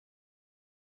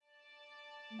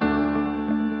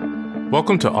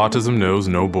Welcome to Autism Knows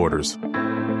No Borders.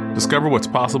 Discover what's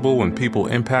possible when people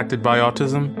impacted by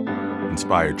autism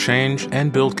inspire change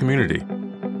and build community.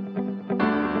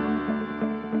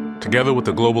 Together with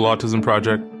the Global Autism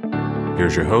Project,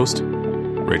 here's your host,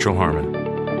 Rachel Harmon.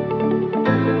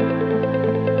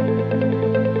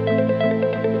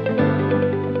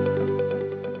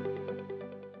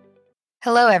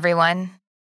 Hello, everyone.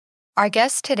 Our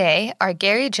guests today are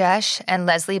Gary Jesch and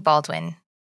Leslie Baldwin.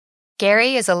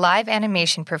 Gary is a live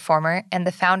animation performer and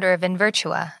the founder of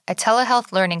Invirtua, a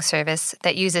telehealth learning service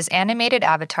that uses animated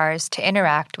avatars to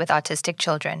interact with autistic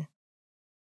children.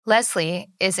 Leslie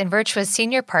is Invirtua's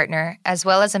senior partner as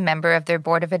well as a member of their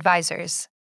board of advisors.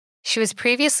 She was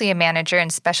previously a manager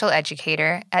and special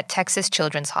educator at Texas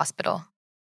Children's Hospital.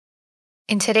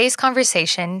 In today's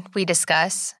conversation, we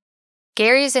discuss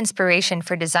Gary's inspiration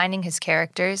for designing his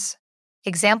characters,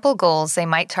 example goals they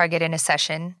might target in a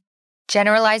session,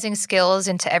 generalizing skills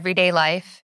into everyday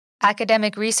life,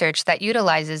 academic research that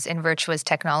utilizes Invirtua's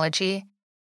technology,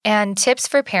 and tips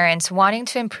for parents wanting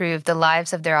to improve the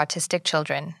lives of their autistic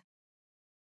children.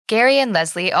 Gary and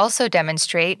Leslie also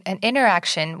demonstrate an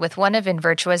interaction with one of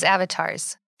Invirtua's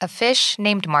avatars, a fish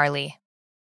named Marley.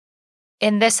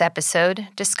 In this episode,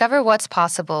 discover what's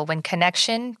possible when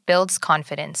connection builds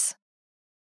confidence.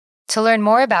 To learn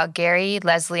more about Gary,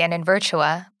 Leslie, and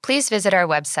Invirtua, please visit our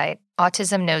website,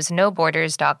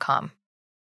 autismknowsnoborders.com.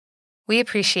 We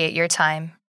appreciate your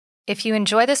time. If you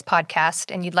enjoy this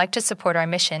podcast and you'd like to support our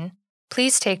mission,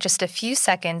 please take just a few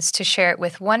seconds to share it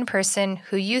with one person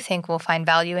who you think will find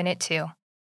value in it too.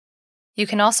 You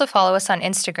can also follow us on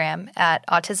Instagram at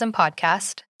Autism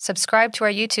Podcast, subscribe to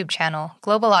our YouTube channel,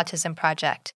 Global Autism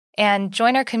Project, and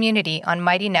join our community on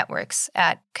Mighty Networks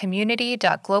at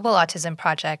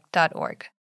community.globalautismproject.org.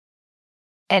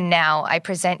 And now I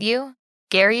present you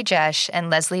Gary Jesch and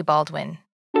Leslie Baldwin.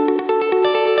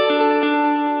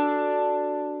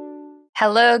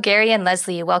 Hello, Gary and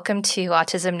Leslie. Welcome to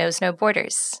Autism Knows No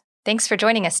Borders. Thanks for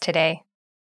joining us today.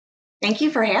 Thank you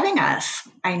for having us.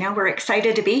 I know we're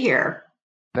excited to be here.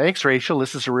 Thanks, Rachel.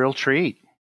 This is a real treat.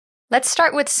 Let's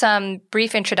start with some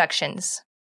brief introductions.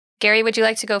 Gary, would you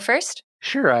like to go first?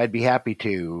 Sure, I'd be happy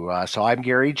to. So I'm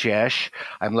Gary Jesch.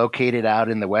 I'm located out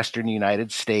in the western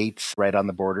United States, right on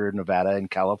the border of Nevada and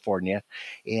California.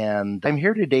 And I'm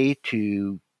here today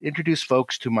to introduce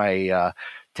folks to my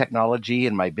technology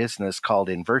and my business called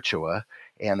Invirtua.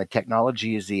 And the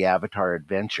technology is the Avatar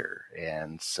Adventure.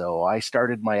 And so I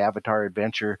started my Avatar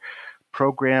Adventure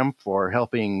program for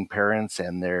helping parents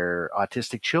and their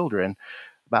autistic children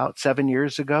about 7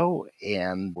 years ago,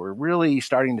 and we're really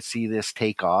starting to see this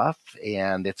take off,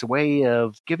 and it's a way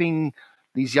of giving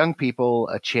these young people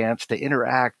a chance to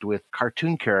interact with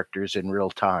cartoon characters in real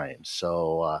time.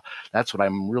 So that's what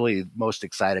I'm really most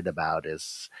excited about,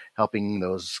 is helping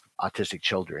those autistic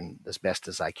children as best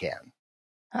as I can.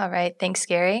 All right, thanks,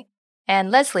 Gary.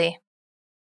 And Leslie.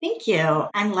 Thank you.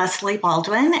 I'm Leslie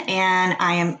Baldwin, and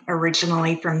I am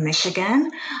originally from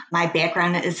Michigan. My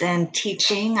background is in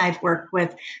teaching. I've worked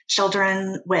with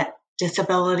children with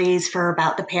disabilities for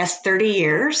about the past 30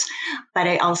 years, but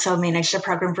I also managed a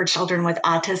program for children with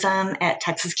autism at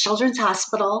Texas Children's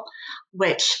Hospital,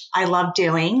 which I love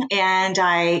doing. And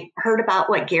I heard about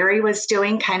what Gary was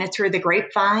doing kind of through the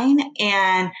grapevine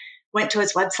and went to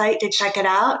his website to check it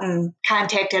out and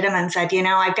contacted him and said,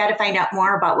 I've got to find out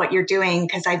more about what you're doing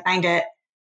because I find it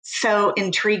so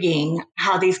intriguing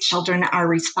how these children are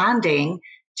responding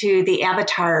to the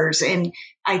avatars. And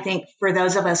I think for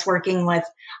those of us working with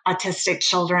autistic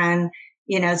children,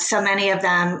 so many of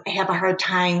them have a hard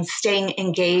time staying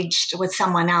engaged with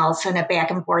someone else in a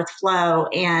back and forth flow.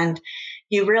 And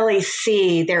you really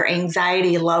see their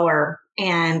anxiety lower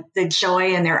and the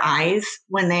joy in their eyes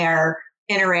when they are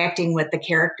interacting with the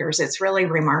characters. It's really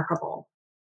remarkable.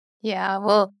 Yeah,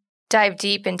 we'll dive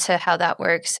deep into how that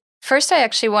works. First, I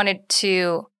actually wanted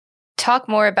to talk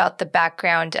more about the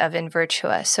background of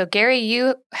Invirtua. So, Gary,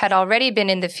 you had already been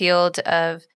in the field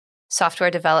of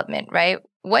software development, right?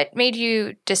 What made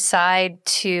you decide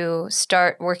to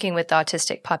start working with the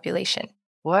autistic population?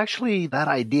 Well, actually, that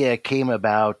idea came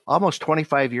about almost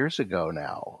 25 years ago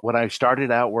now. When I started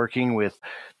out working with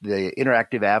the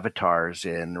interactive avatars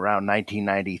in around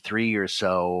 1993 or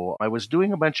so, I was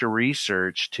doing a bunch of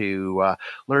research to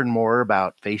learn more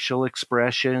about facial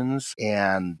expressions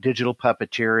and digital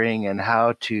puppeteering and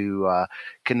how to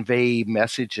convey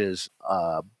messages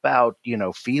about,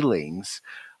 feelings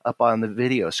up on the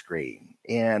video screen.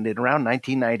 And in around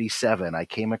 1997, I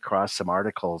came across some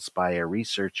articles by a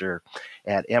researcher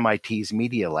at MIT's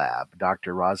Media Lab,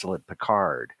 Dr. Rosalind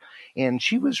Picard. And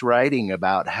she was writing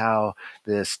about how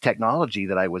this technology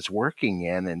that I was working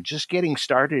in and just getting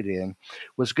started in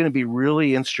was going to be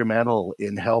really instrumental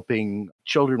in helping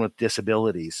children with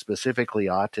disabilities, specifically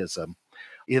autism,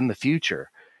 in the future.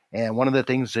 And one of the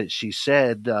things that she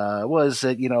said was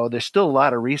that, there's still a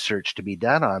lot of research to be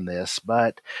done on this,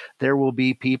 but there will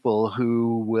be people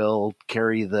who will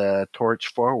carry the torch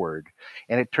forward.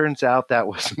 And it turns out that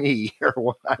was me,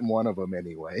 or I'm one of them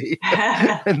anyway.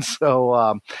 And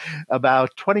so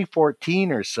about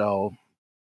 2014 or so,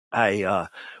 I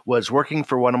was working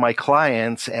for one of my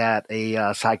clients at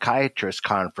a psychiatrist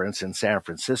conference in San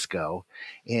Francisco,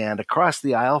 and across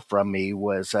the aisle from me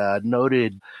was a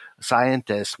noted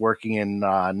scientist working in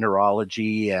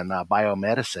neurology and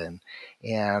biomedicine.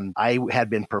 And I had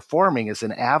been performing as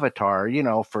an avatar,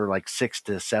 for like 6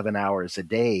 to 7 hours a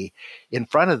day in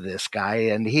front of this guy.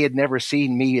 And he had never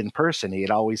seen me in person. He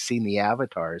had always seen the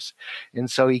avatars.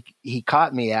 And so he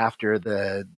caught me after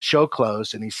the show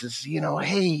closed and he says,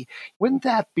 hey, wouldn't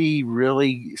that be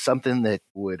really something that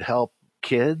would help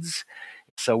kids?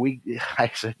 So I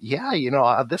said,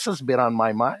 yeah, this has been on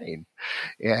my mind.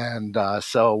 And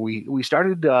so we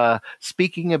started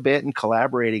speaking a bit and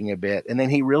collaborating a bit. And then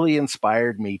he really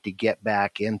inspired me to get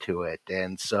back into it.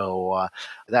 And so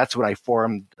that's when I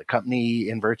formed the company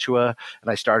Invertua.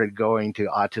 And I started going to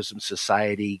Autism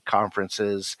Society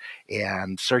conferences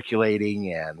and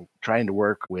circulating and trying to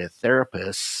work with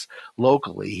therapists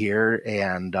locally here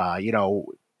and,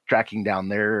 tracking down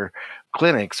their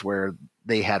clinics where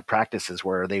they had practices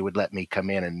where they would let me come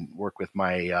in and work with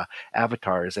my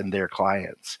avatars and their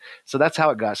clients. So that's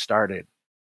how it got started.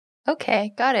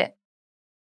 Okay, got it.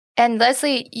 And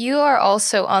Leslie, you are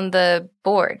also on the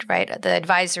board, right? The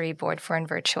advisory board for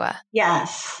Invertua.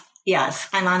 Yes,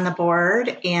 I'm on the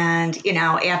board. And,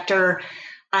 after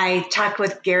I talked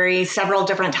with Gary several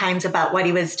different times about what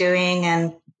he was doing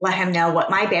and let him know what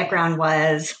my background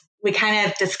was, we kind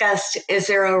of discussed, is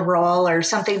there a role or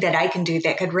something that I can do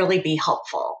that could really be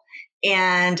helpful?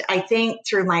 And I think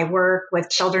through my work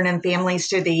with children and families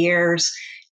through the years,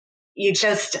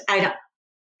 I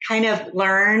kind of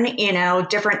learn,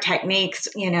 different techniques.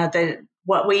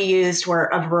 What we used were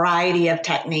a variety of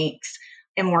techniques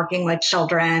in working with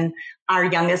children. Our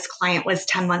youngest client was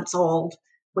 10 months old.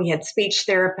 We had speech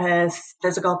therapists,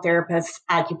 physical therapists,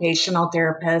 occupational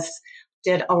therapists,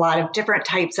 did a lot of different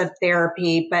types of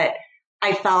therapy, but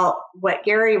I felt what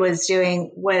Gary was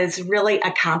doing was really a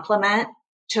complement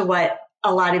to what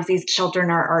a lot of these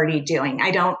children are already doing. I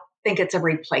don't think it's a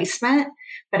replacement,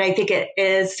 but I think it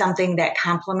is something that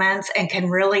complements and can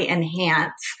really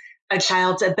enhance a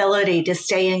child's ability to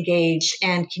stay engaged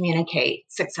and communicate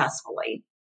successfully.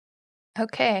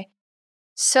 Okay.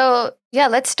 So,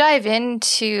 let's dive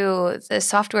into the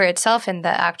software itself and the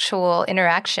actual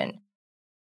interaction.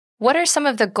 What are some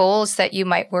of the goals that you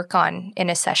might work on in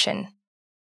a session?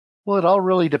 Well, it all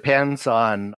really depends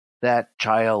on that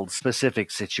child's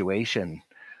specific situation.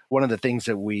 One of the things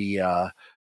that we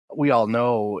all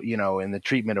know, in the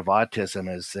treatment of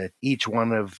autism is that each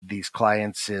one of these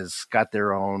clients has got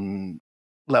their own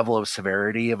level of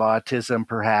severity of autism,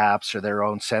 perhaps, or their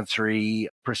own sensory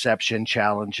perception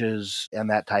challenges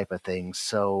and that type of thing.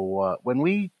 So when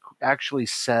we actually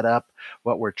set up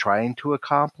what we're trying to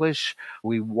accomplish,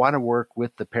 we want to work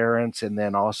with the parents, and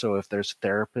then also if there's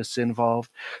therapists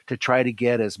involved, to try to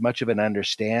get as much of an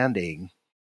understanding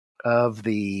of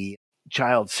the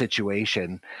child's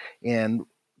situation. And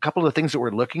a couple of things that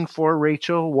we're looking for,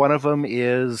 Rachel, one of them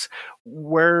is,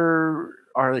 where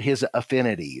are his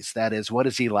affinities? That is, what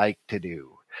does he like to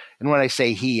do? And when I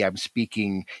say he, I'm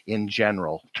speaking in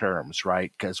general terms,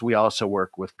 right? Because we also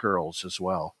work with girls as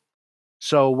well.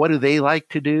 So what do they like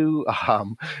to do?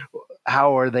 How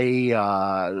are they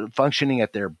functioning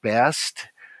at their best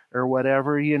or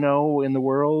whatever, in the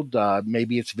world?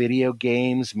 Maybe it's video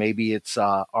games, maybe it's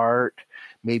art,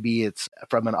 maybe it's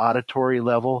from an auditory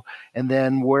level. And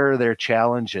then where are their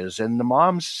challenges? And the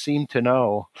moms seem to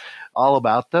know all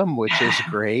about them, which is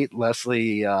great.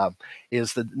 Leslie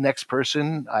is the next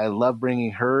person. I love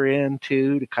bringing her in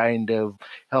too, to kind of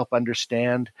help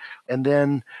understand. And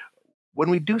then when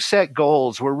we do set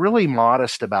goals, we're really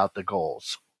modest about the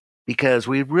goals because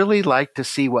we really like to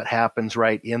see what happens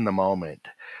right in the moment.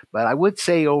 But I would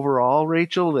say overall,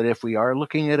 Rachel, that if we are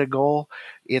looking at a goal,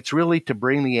 it's really to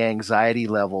bring the anxiety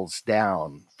levels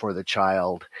down for the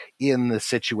child in the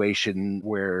situation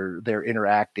where they're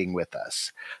interacting with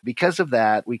us. Because of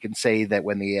that, we can say that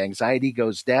when the anxiety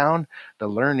goes down, the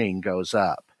learning goes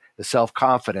up, the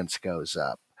self-confidence goes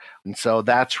up. And so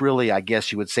that's really, I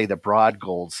guess you would say, the broad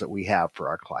goals that we have for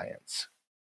our clients.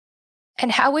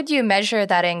 And how would you measure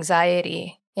that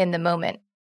anxiety in the moment?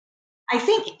 I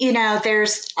think,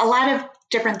 there's a lot of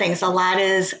different things. A lot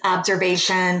is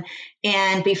observation.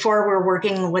 And before we're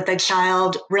working with a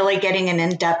child, really getting an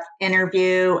in-depth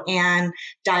interview and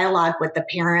dialogue with the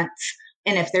parents.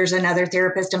 And if there's another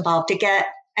therapist involved, to get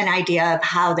an idea of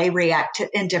how they react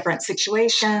in different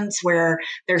situations, where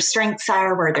their strengths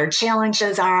are, where their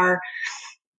challenges are.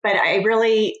 But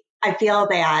I feel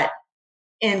that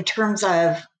in terms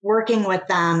of working with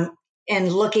them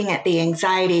and looking at the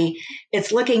anxiety,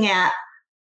 it's looking at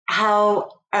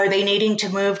how are they needing to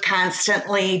move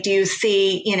constantly? Do you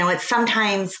see, it's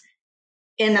sometimes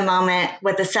in the moment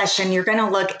with the session, you're going to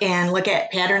look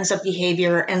at patterns of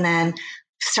behavior, and then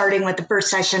starting with the first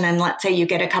session, and let's say you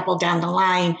get a couple down the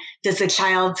line, does the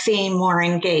child seem more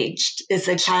engaged? Is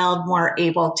the child more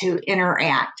able to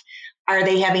interact? Are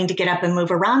they having to get up and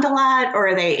move around a lot, or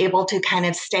are they able to kind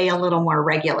of stay a little more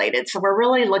regulated? So we're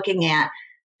really looking at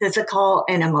physical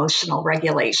and emotional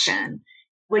regulation,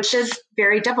 which is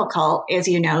very difficult, as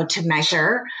you know, to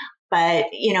measure. But,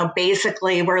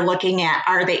 basically we're looking at,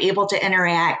 are they able to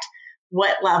interact?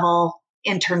 What level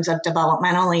in terms of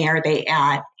developmentally are they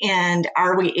at? And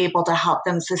are we able to help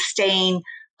them sustain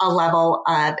a level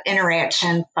of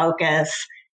interaction, focus,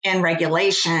 and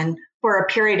regulation for a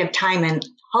period of time, and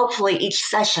hopefully each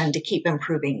session to keep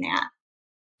improving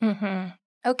that.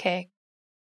 Okay.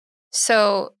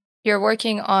 So you're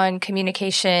working on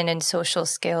communication and social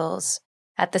skills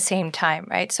at the same time,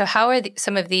 right? So how are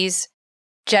some of these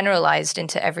generalized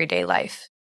into everyday life?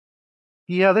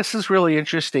 Yeah, this is really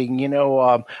interesting.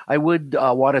 I would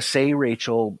want to say,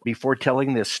 Rachel, before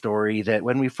telling this story, that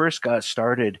when we first got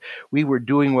started, we were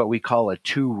doing what we call a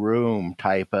 2-room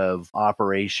type of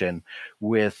operation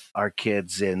with our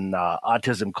kids in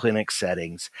autism clinic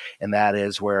settings. And that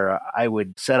is where I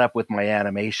would set up with my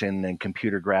animation and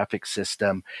computer graphics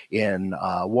system in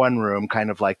one room,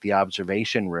 kind of like the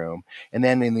observation room. And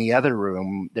then in the other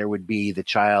room, there would be the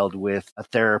child with a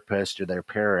therapist or their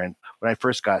parent. When I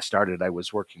first got started, I was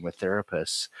working with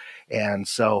therapists. And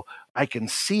so I can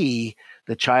see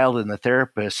the child and the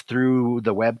therapist through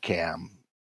the webcam,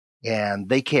 and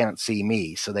they can't see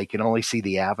me, so they can only see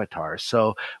the avatar.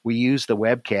 So we use the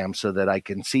webcam so that I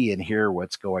can see and hear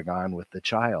what's going on with the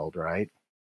child, right?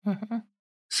 Mm-hmm.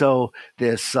 So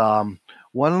this one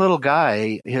little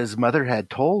guy, his mother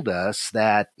had told us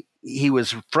that he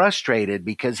was frustrated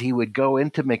because he would go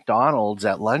into McDonald's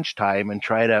at lunchtime and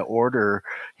try to order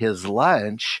his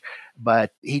lunch,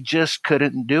 but he just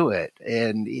couldn't do it.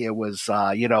 And it was,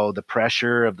 the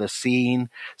pressure of the scene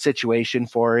situation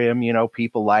for him,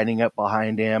 people lining up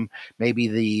behind him. Maybe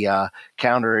the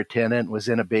counter attendant was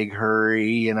in a big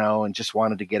hurry, and just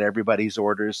wanted to get everybody's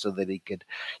orders so that he could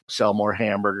sell more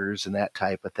hamburgers and that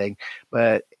type of thing.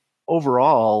 But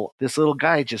overall, this little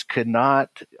guy just could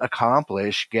not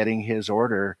accomplish getting his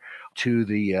order to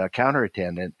the counter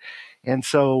attendant. And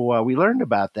so we learned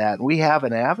about that. And we have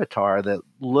an avatar that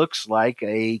looks like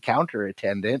a counter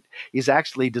attendant. He's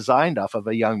actually designed off of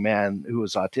a young man who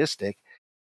was autistic.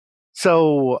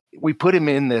 So we put him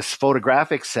in this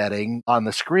photographic setting on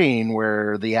the screen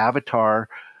where the avatar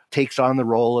takes on the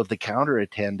role of the counter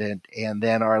attendant. And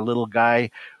then our little guy,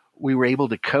 we were able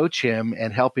to coach him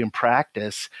and help him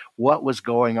practice what was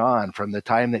going on from the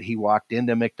time that he walked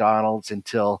into McDonald's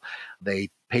until they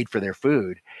paid for their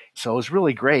food. So it was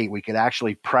really great. We could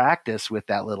actually practice with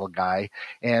that little guy.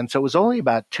 And so it was only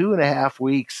about 2.5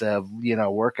 weeks of,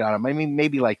 working on him. I mean,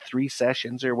 maybe like 3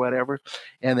 sessions or whatever.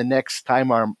 And the next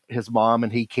time his mom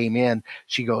and he came in,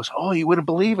 she goes, "Oh, you wouldn't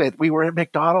believe it. We were at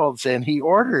McDonald's and he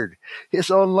ordered his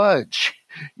own lunch,"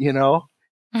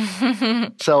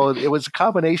 So it was a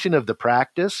combination of the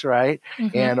practice, right?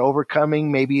 Mm-hmm. And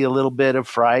overcoming maybe a little bit of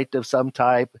fright of some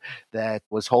type that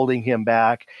was holding him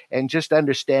back, and just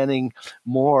understanding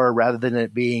more rather than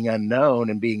it being unknown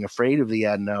and being afraid of the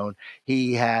unknown.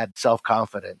 He had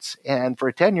self-confidence. And for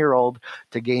a 10-year-old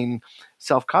to gain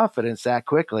self-confidence that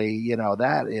quickly,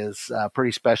 that is a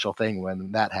pretty special thing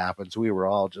when that happens. We were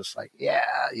all just like, yeah,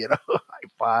 high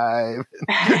five.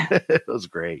 It was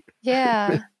great.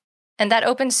 Yeah. And that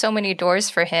opens so many doors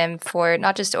for him for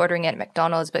not just ordering at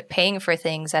McDonald's, but paying for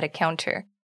things at a counter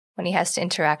when he has to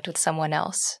interact with someone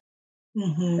else.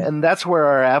 Mm-hmm. And that's where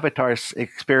our avatar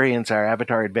experience, our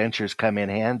avatar adventures come in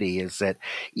handy, is that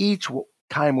each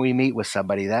time we meet with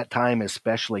somebody, that time is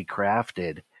specially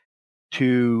crafted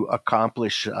to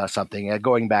accomplish something.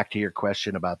 Going back to your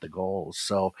question about the goals.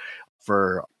 So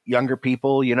for younger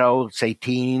people, say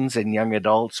teens and young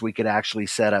adults, we could actually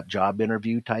set up job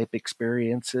interview type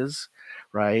experiences,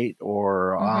 right?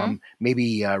 Or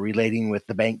maybe relating with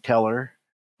the bank teller,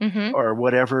 Mm-hmm. or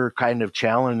whatever kind of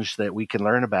challenge that we can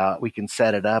learn about, we can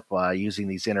set it up using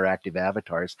these interactive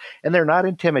avatars. And they're not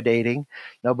intimidating.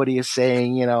 Nobody is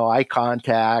saying, eye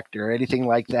contact or anything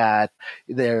like that.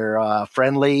 They're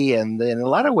friendly. And in a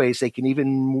lot of ways, they can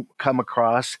even come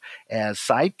across as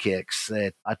sidekicks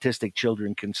that autistic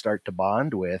children can start to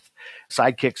bond with.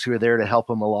 Sidekicks who are there to help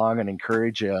them along and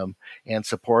encourage them and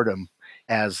support them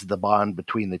as the bond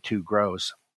between the two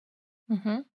grows.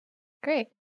 Mm-hmm. Great.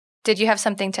 Did you have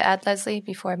something to add, Leslie,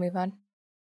 before I move on?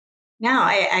 No,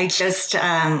 I just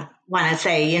want to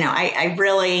say, I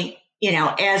really,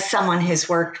 as someone who's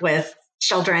worked with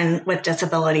children with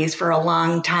disabilities for a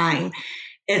long time,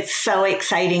 it's so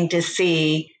exciting to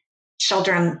see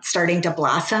children starting to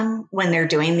blossom when they're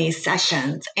doing these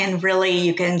sessions. And really,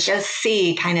 you can just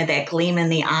see kind of that gleam in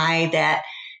the eye that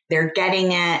they're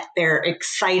getting it, they're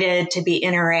excited to be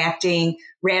interacting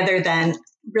rather than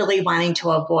really wanting to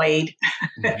avoid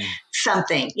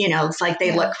something. It's like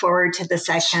they look forward to the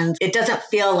sessions. It doesn't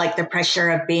feel like the pressure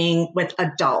of being with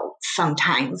adults.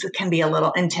 Sometimes it can be a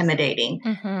little intimidating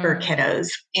for kiddos.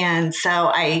 And so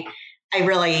I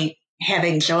really have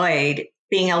enjoyed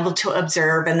being able to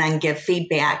observe and then give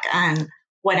feedback on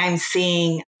what I'm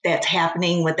seeing that's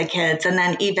happening with the kids. And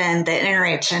then even the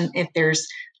interaction, if there's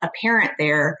a parent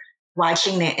there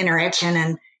watching the interaction.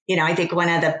 And, I think one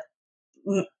of the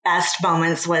best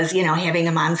moments was, having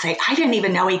a mom say, I didn't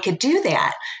even know he could do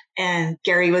that. And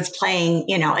Gary was playing,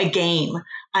 a game,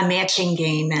 a matching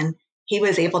game, and he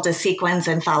was able to sequence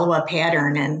and follow a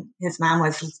pattern, and his mom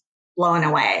was blown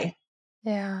away.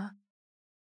 Yeah.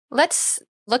 Let's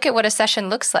look at what a session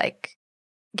looks like.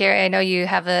 Gary, I know you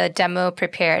have a demo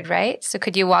prepared, right? So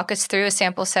could you walk us through a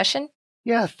sample session?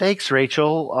 Yeah, thanks,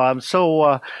 Rachel.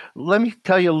 So let me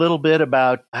tell you a little bit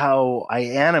about how I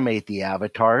animate the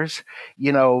avatars.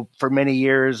 For many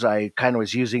years, I kind of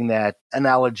was using that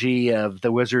analogy of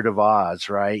the Wizard of Oz,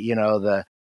 right?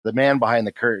 The man behind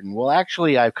the curtain. Well,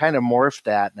 actually, I've kind of morphed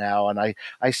that now, and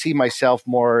I see myself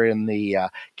more in the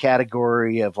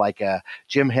category of like a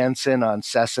Jim Henson on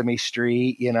Sesame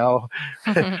Street,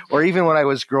 or even when I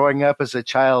was growing up as a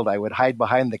child, I would hide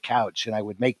behind the couch and I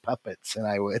would make puppets, and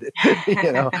I would,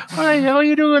 hi, how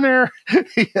you doing there?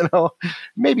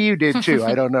 Maybe you did too.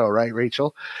 I don't know, right,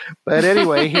 Rachel? But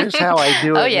anyway, here's how I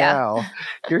do it now.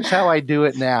 Here's how I do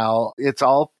it now. It's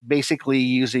all basically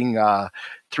using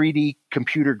 3D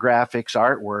computer graphics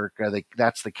artwork.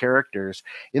 That's the characters.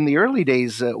 In the early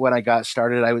days when I got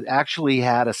started, I actually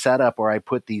had a setup where I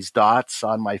put these dots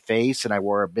on my face and I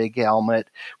wore a big helmet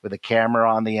with a camera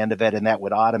on the end of it, and that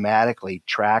would automatically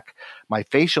track my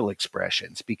facial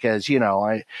expressions because,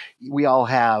 we all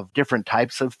have different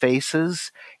types of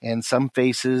faces, and some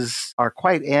faces are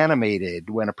quite animated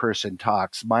when a person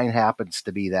talks. Mine happens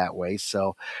to be that way.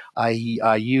 So I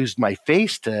used my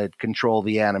face to control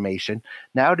the animation.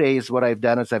 Nowadays, what I've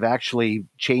done is I've actually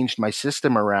changed my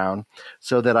system around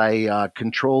so that I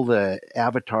control the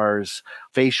avatar's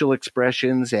facial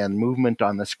expressions and movement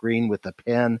on the screen with a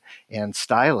pen and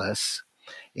stylus.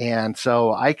 And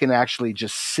so I can actually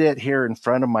just sit here in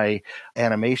front of my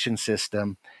animation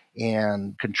system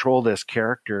and control this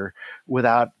character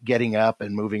without getting up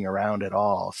and moving around at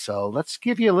all. So let's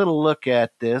give you a little look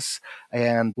at this,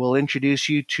 and we'll introduce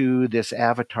you to this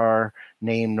avatar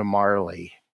named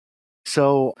Marley.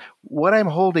 So what I'm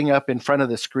holding up in front of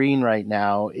the screen right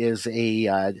now is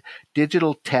a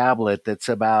digital tablet that's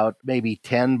about maybe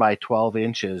 10 by 12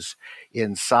 inches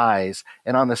in size.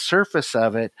 And on the surface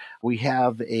of it, we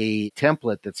have a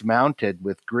template that's mounted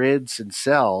with grids and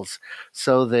cells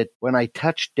so that when I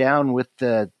touch down with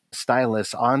the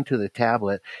stylus onto the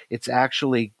tablet, it's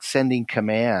actually sending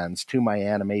commands to my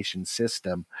animation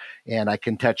system. And I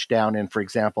can touch down in, for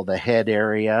example, the head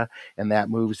area, and that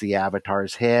moves the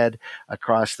avatar's head.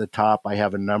 Across the top, I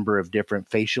have a number of different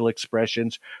facial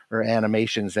expressions or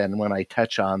animations, and when I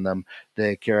touch on them,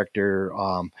 the character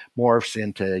morphs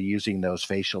into using those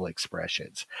facial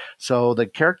expressions. So the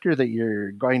character that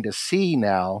you're going to see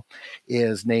now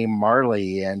is named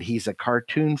Marley, and he's a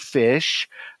cartoon fish,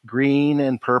 green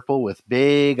and purple with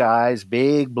big eyes,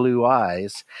 big blue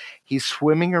eyes. He's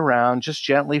swimming around, just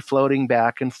gently floating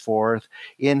back and forth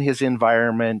in his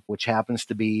environment, which happens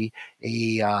to be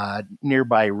a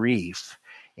nearby reef.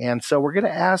 And so we're going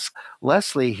to ask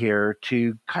Leslie here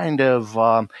to kind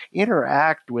of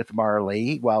interact with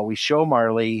Marley while we show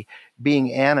Marley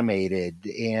being animated.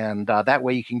 And that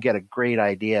way you can get a great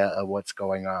idea of what's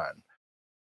going on.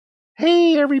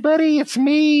 Hey, everybody, it's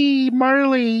me,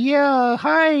 Marley. Yeah,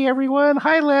 hi, everyone.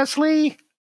 Hi, Leslie.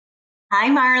 Hi,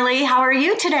 Marley. How are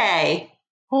you today?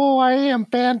 Oh, I am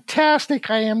fantastic.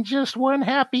 I am just one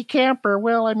happy camper.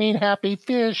 Well, I mean, happy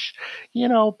fish.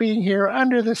 Being here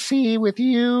under the sea with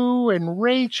you and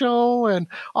Rachel and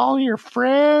all your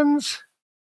friends.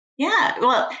 Yeah.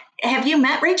 Well, have you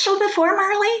met Rachel before,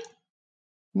 Marley?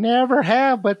 Never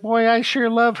have, but boy, I sure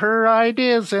love her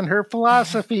ideas and her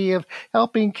philosophy of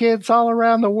helping kids all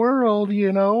around the world.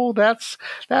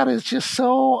 That is just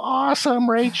so awesome,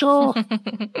 Rachel.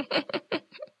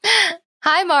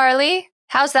 Hi, Marley.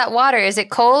 How's that water? Is it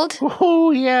cold?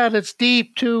 Oh, yeah, and it's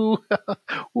deep too.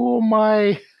 Oh,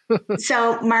 my.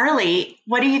 So, Marley,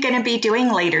 what are you going to be doing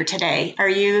later today? Are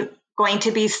you going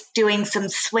to be doing some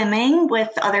swimming with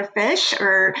other fish,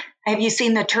 or have you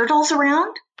seen the turtles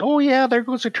around? Oh, yeah, there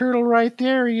goes a turtle right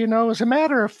there. As a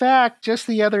matter of fact, just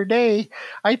the other day,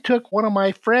 I took one of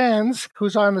my friends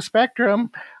who's on the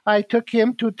spectrum. I took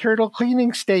him to a turtle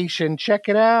cleaning station. Check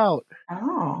it out.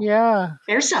 Oh, yeah.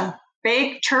 There's some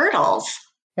big turtles.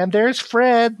 And there's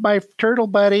Fred, my turtle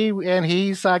buddy, and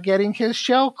he's getting his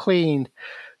shell cleaned.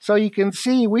 So you can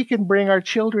see we can bring our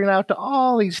children out to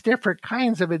all these different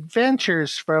kinds of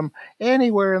adventures from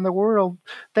anywhere in the world,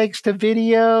 thanks to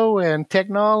video and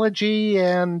technology,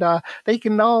 and they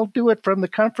can all do it from the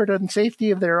comfort and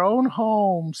safety of their own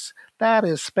homes. That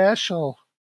is special.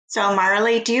 So,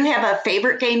 Marley, do you have a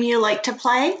favorite game you like to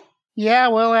play? Yeah,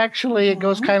 well, actually, it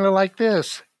goes kind of like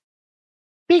this.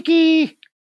 Peeky!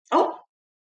 Oh,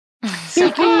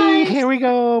 Peeky! Here we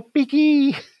go,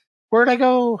 Peeky! Where'd I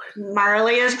go?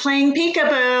 Marley is playing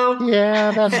peekaboo.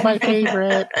 Yeah, that's my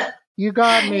favorite. You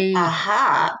got me.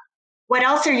 Aha. What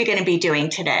else are you going to be doing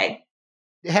today?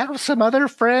 I have some other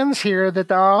friends here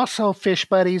that are also fish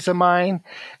buddies of mine,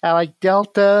 like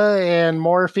Delta and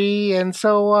Morphe. And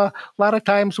so a lot of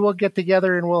times we'll get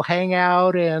together and we'll hang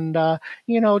out and,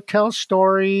 tell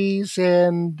stories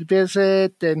and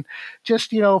visit. And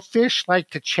just, fish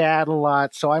like to chat a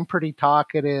lot. So I'm pretty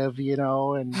talkative,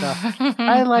 and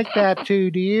I like that too.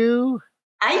 Do you?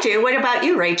 I do. What about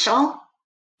you, Rachel?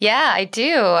 Yeah, I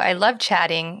do. I love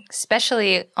chatting,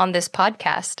 especially on this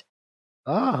podcast.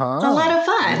 Uh-huh. It's a lot of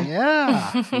fun.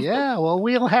 Yeah, yeah. Well,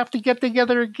 we'll have to get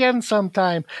together again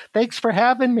sometime. Thanks for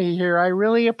having me here. I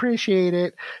really appreciate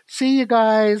it. See you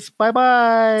guys.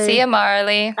 Bye-bye. See you,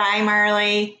 Marley. Bye,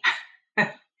 Marley.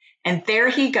 And there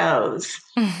he goes.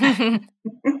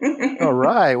 All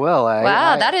right. Well,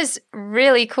 wow, that is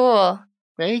really cool.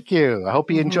 Thank you. I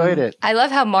hope you enjoyed it. I love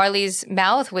how Marley's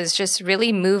mouth was just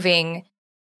really moving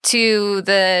to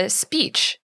the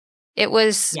speech. It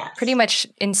was pretty much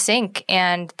in sync,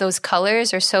 and those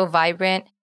colors are so vibrant.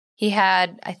 He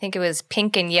had, I think it was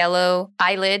pink and yellow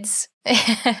eyelids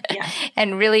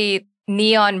and really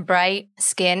neon bright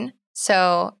skin.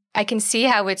 So I can see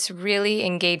how it's really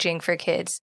engaging for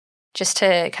kids just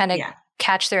to kind of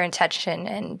catch their attention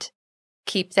and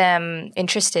keep them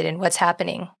interested in what's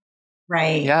happening.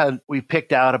 Right. Yeah, we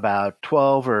picked out about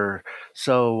 12 or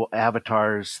so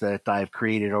avatars that I've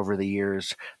created over the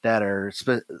years that are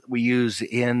we use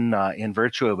in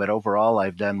Virtua, but overall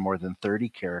I've done more than 30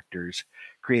 characters,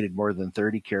 created more than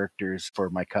 30 characters for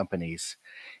my companies.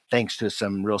 Thanks to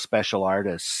some real special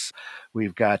artists,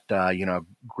 we've got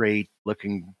great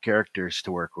looking characters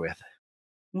to work with.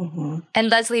 Mm-hmm. And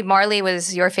Leslie, Marley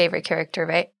was your favorite character,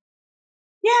 right?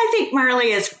 Yeah, I think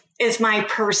Marley is my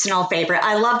personal favorite.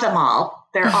 I love them all.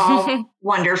 They're all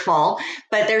wonderful.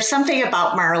 But there's something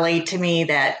about Marley to me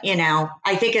that,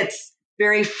 I think it's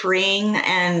very freeing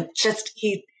and just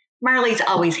Marley's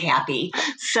always happy.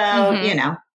 So,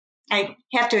 I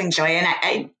have to enjoy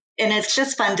it. And it's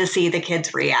just fun to see the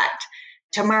kids react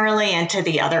to Marley and to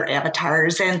the other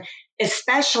avatars. And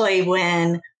especially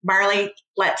when Marley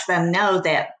lets them know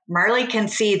that Marley can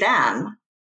see them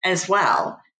as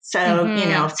well. So,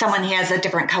 if someone has a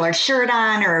different colored shirt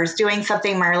on or is doing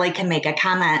something, Marley can make a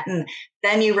comment. And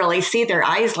then you really see their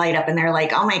eyes light up and they're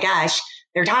like, oh my gosh,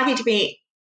 they're talking to me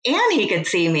and he can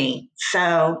see me.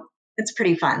 So it's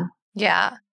pretty fun.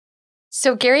 Yeah.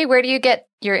 So, Gary, where do you get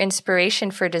your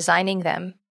inspiration for designing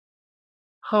them?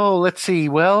 Oh, let's see.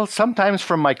 Well, sometimes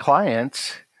from my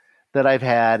clients that I've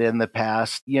had in the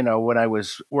past. When I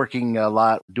was working a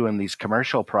lot doing these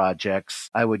commercial projects,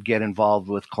 I would get involved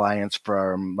with clients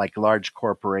from like large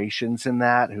corporations in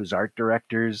that, whose art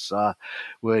directors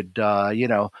would,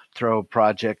 throw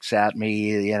projects at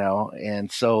me, and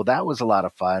so that was a lot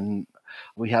of fun.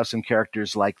 We have some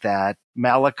characters like that.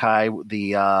 Malachi,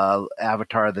 the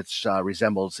avatar that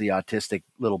resembles the autistic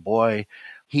little boy,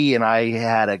 he and I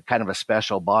had a kind of a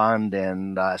special bond.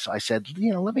 And so I said,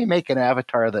 let me make an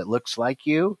avatar that looks like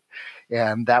you.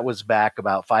 And that was back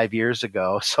about 5 years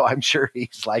ago. So I'm sure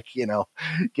he's like,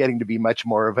 getting to be much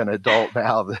more of an adult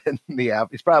now than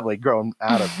he's probably grown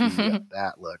out of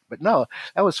that look. But no,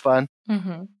 that was fun.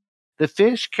 Mm-hmm. The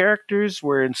fish characters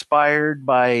were inspired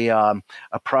by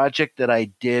a project that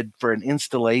I did for an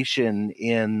installation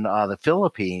in the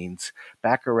Philippines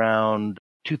back around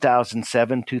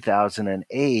 2007,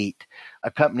 2008.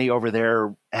 A company over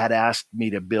there had asked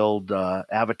me to build an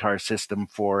avatar system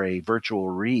for a virtual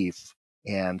reef.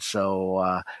 And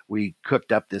so we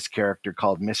cooked up this character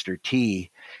called Mr. T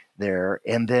there.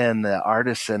 And then the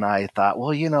artists and I thought,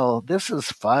 well, this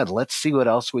is fun. Let's see what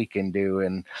else we can do.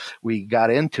 And we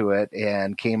got into it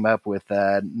and came up with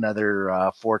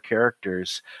another 4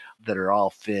 characters that are all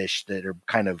fish that are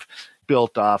kind of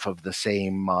built off of the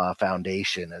same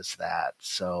foundation as that.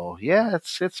 So yeah,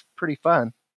 it's pretty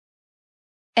fun.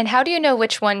 And how do you know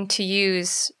which one to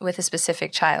use with a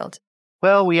specific child?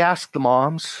 Well, we ask the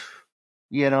moms.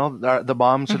 The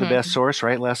moms are the best source,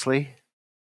 right, Leslie?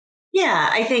 Yeah,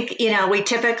 I think, we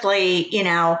typically,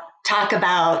 talk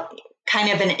about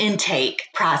kind of an intake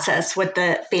process with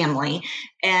the family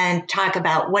and talk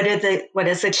about what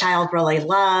does the child really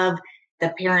love.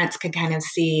 The parents can kind of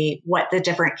see what the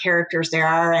different characters there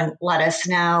are and let us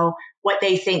know what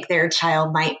they think their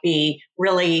child might be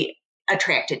really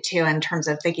attracted to in terms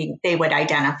of thinking they would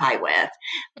identify with.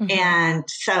 Mm-hmm. And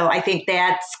so I think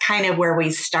that's kind of where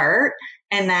we start.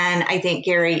 And then I think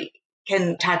Gary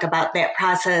can talk about that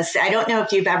process. I don't know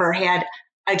if you've ever had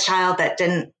a child that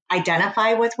didn't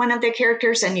identify with one of the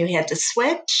characters and you had to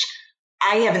switch.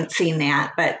 I haven't seen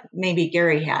that, but maybe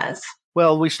Gary has.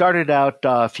 Well, we started out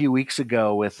a few weeks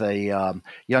ago with a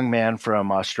young man from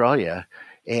Australia,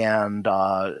 and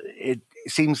it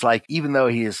seems like even though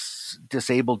he is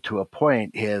disabled to a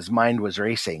point, his mind was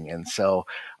racing. And so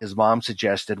his mom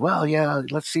suggested, well, yeah,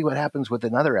 let's see what happens with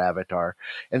another avatar.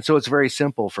 And so it's very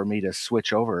simple for me to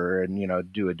switch over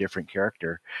and, do a different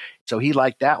character. So he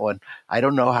liked that one. I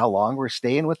don't know how long we're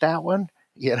staying with that one.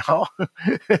 But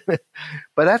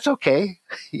that's okay.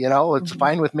 It's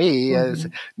fine with me. It's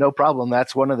no problem.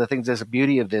 That's one of the things that's the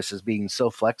beauty of this is being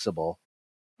so flexible.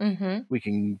 Mm-hmm. We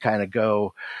can kind of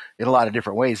go in a lot of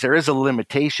different ways. There is a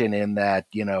limitation in that,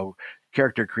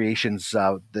 character creation's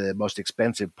the most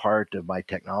expensive part of my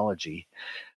technology.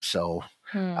 So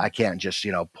I can't just,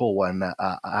 pull one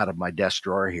out of my desk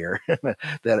drawer here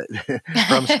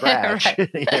from scratch,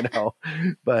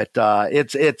 but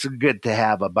it's good to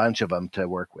have a bunch of them to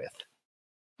work with.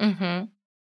 Mm-hmm.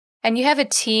 And you have a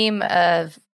team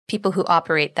of people who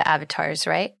operate the avatars,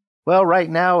 right? Well, right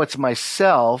now it's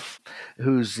myself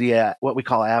who's the what we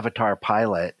call avatar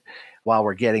pilot while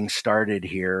we're getting started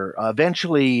here.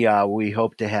 Eventually, we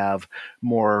hope to have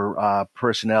more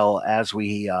personnel as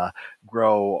we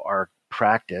grow our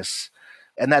practice.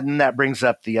 And that brings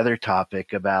up the other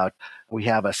topic about we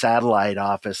have a satellite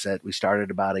office that we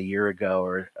started about a year ago,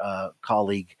 or a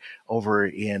colleague over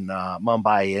in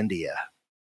Mumbai, India.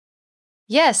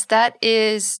 Yes, that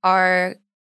is our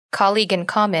colleague in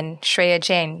common, Shreya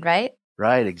Jain, right?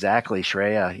 Right, exactly,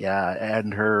 Shreya, yeah.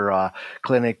 And her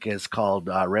clinic is called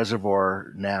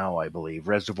Reservoir Now, I believe,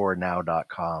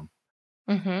 reservoirnow.com.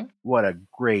 Mm-hmm. What a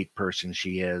great person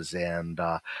she is, and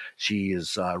she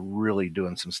is really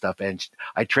doing some stuff. And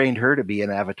I trained her to be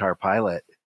an avatar pilot.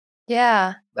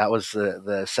 Yeah. That was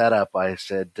the setup. I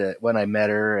said when I met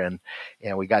her and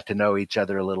we got to know each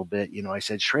other a little bit, I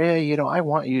said, Shreya, I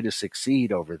want you to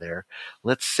succeed over there.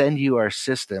 Let's send you our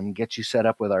system, get you set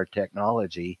up with our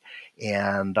technology,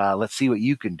 and let's see what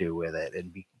you can do with it.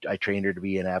 And I trained her to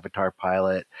be an avatar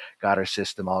pilot, got her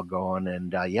system all going.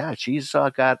 And she's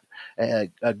got a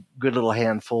good little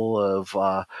handful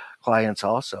of clients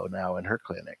also now in her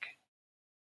clinic.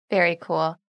 Very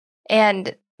cool.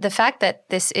 And the fact that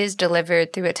this is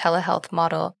delivered through a telehealth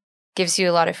model gives you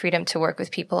a lot of freedom to work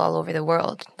with people all over the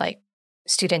world, like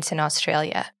students in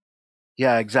Australia.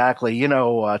 Yeah, exactly.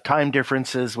 Time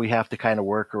differences, we have to kind of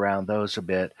work around those a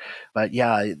bit. But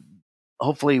yeah,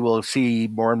 hopefully we'll see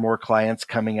more and more clients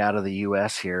coming out of the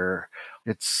U.S. here.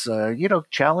 It's,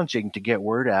 challenging to get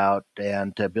word out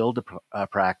and to build a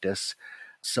practice.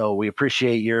 So we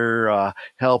appreciate your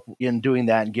help in doing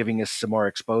that and giving us some more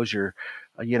exposure.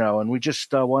 And we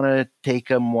just want to take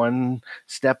them one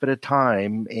step at a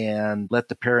time and let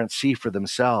the parents see for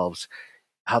themselves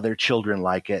how their children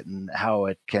like it and how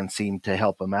it can seem to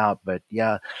help them out. But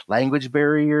yeah, language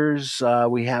barriers,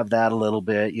 we have that a little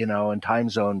bit, and time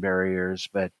zone barriers.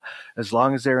 But as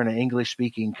long as they're in an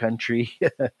English-speaking country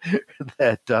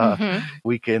that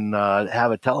we can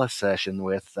have a telesession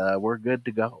with, we're good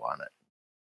to go on it.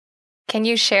 Can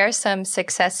you share some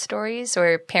success stories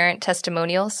or parent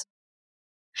testimonials?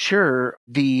 Sure.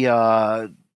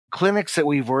 The clinics that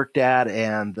we've worked at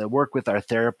and the work with our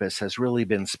therapists has really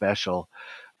been special.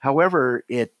 However,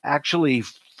 it actually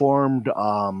formed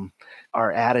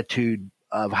our attitude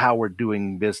of how we're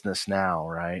doing business now,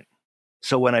 right?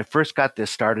 So when I first got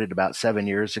this started about 7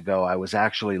 years ago, I was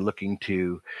actually looking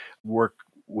to work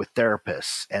with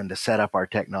therapists and to set up our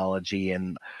technology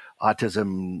in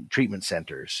autism treatment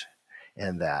centers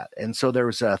and that. And so there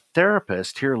was a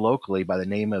therapist here locally by the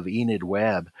name of Enid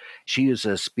Webb. She is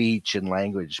a speech and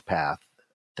language path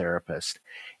therapist.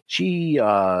 She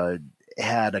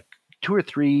had two or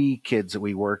three kids that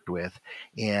we worked with,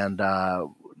 and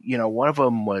one of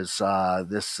them was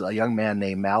this young man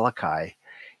named Malachi.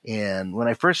 And when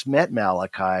I first met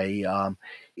Malachi,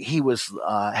 he was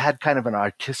had kind of an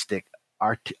artistic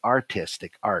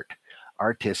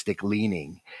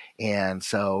leaning. And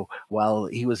so while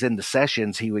he was in the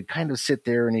sessions, he would kind of sit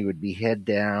there and he would be head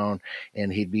down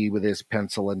and he'd be with his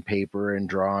pencil and paper and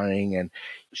drawing. And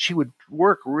she would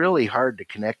work really hard to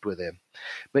connect with him.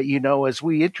 But, as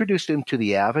we introduced him to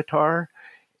the avatar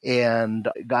and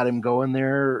got him going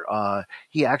there,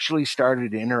 he actually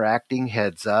started interacting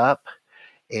heads up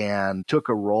and took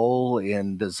a role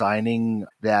in designing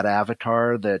that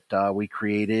avatar that we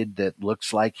created that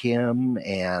looks like him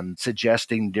and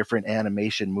suggesting different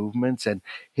animation movements. And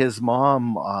his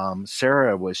mom,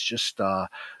 Sarah, was just, I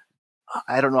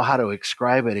don't know how to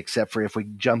describe it except for if we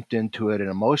jumped into it and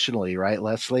emotionally, right,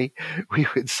 Leslie? We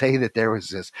would say that there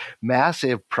was this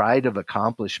massive pride of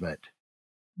accomplishment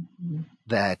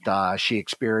that she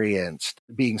experienced,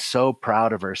 being so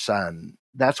proud of her son.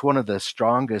 That's one of the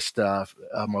strongest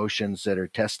emotions that are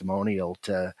testimonial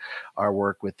to our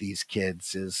work with these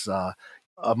kids is a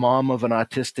mom of an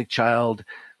autistic child.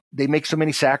 They make so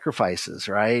many sacrifices,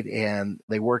 right? And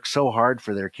they work so hard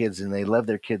for their kids and they love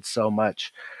their kids so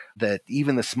much that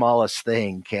even the smallest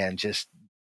thing can just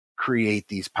create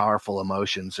these powerful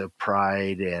emotions of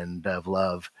pride and of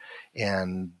love.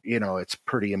 And, it's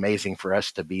pretty amazing for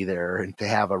us to be there and to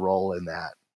have a role in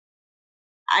that.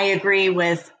 I agree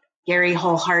with Gary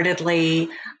wholeheartedly.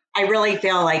 I really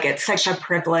feel like it's such a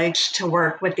privilege to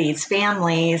work with these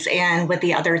families and with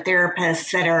the other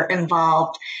therapists that are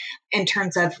involved in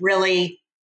terms of really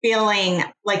feeling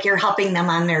like you're helping them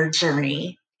on their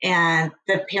journey. And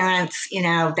the parents,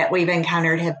 that we've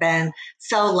encountered have been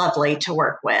so lovely to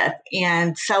work with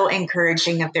and so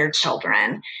encouraging of their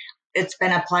children. It's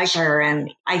been a pleasure.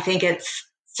 And I think it's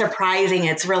surprising.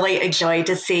 It's really a joy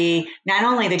to see not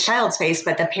only the child's face,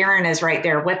 but the parent is right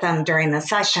there with them during the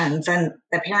sessions and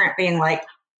the parent being like,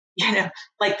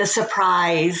 like the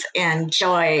surprise and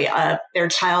joy of their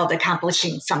child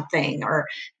accomplishing something or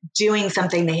doing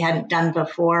something they hadn't done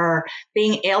before,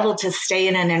 being able to stay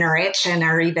in an interaction,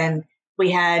 or even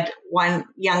we had one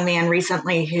young man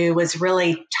recently who was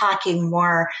really talking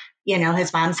more.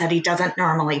 His mom said he doesn't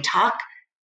normally talk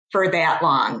for that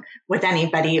long with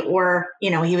anybody, or,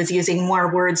 he was using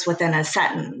more words within a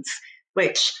sentence,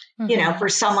 which, for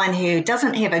someone who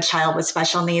doesn't have a child with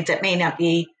special needs, it may not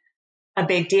be a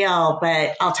big deal,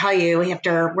 but I'll tell you,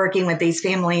 after working with these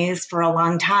families for a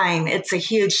long time, it's a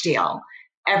huge deal.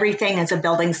 Everything is a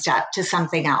building step to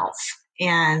something else.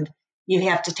 And you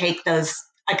have to take those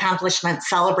accomplishments,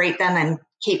 celebrate them, and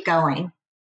keep going.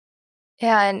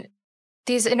 Yeah, and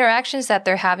these interactions that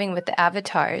they're having with the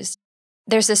avatars,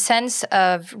 there's a sense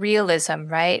of realism,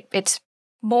 right? It's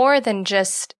more than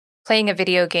just playing a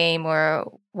video game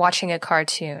or watching a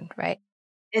cartoon, right?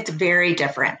 It's very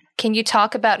different. Can you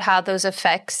talk about how those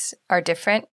effects are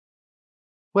different?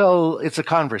 Well, it's a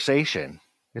conversation.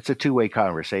 It's a two-way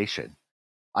conversation.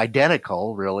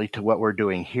 Identical, really, to what we're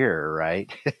doing here,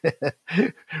 right?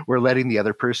 We're letting the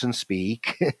other person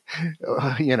speak.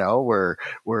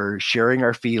 We're sharing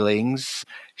our feelings,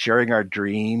 sharing our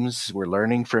dreams. We're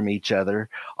learning from each other.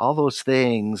 All those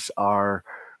things are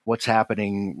what's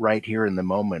happening right here in the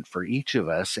moment for each of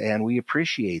us, and we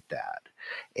appreciate that.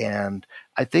 And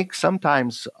I think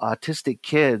sometimes autistic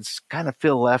kids kind of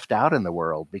feel left out in the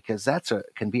world because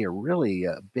can be a really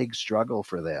big struggle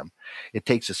for them. It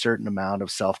takes a certain amount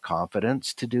of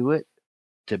self-confidence to do it,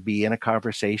 to be in a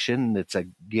conversation. It's a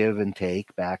give and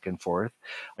take back and forth.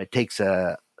 It takes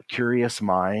a curious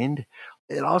mind.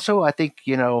 It also, I think,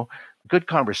 good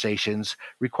conversations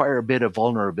require a bit of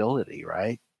vulnerability,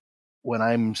 right? When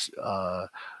I'm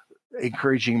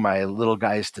encouraging my little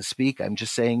guys to speak, I'm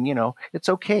just saying, it's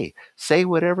okay. Say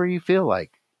whatever you feel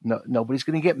like. No, nobody's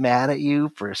going to get mad at you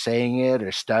for saying it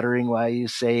or stuttering while you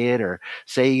say it or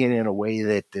saying it in a way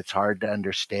that it's hard to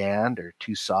understand or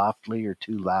too softly or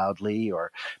too loudly,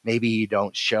 or maybe you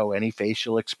don't show any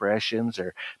facial expressions,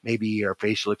 or maybe your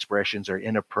facial expressions are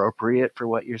inappropriate for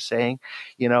what you're saying.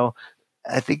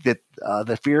 I think that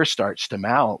the fear starts to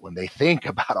mount when they think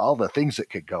about all the things that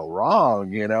could go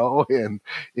wrong, in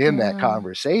that Mm,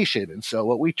 conversation. And so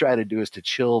what we try to do is to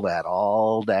chill that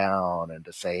all down and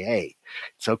to say, hey,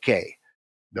 it's okay.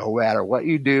 No matter what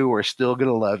you do, we're still going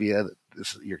to love you.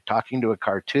 You're talking to a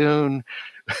cartoon.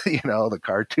 The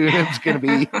cartoon's going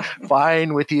to be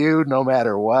fine with you no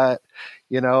matter what.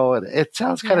 It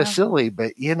sounds kind of yeah. silly,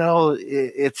 but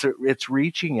it's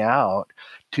reaching out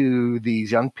to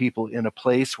these young people in a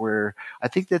place where I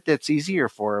think that that's easier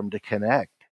for them to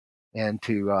connect and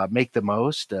to make the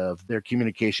most of their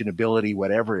communication ability,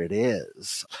 whatever it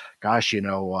is. Gosh,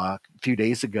 a few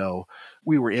days ago,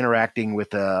 we were interacting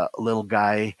with a little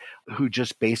guy who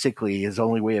just basically his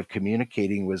only way of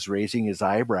communicating was raising his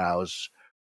eyebrows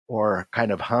or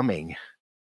kind of humming,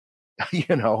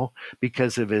 you know,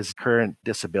 because of his current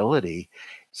disability.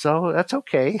 So that's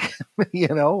okay.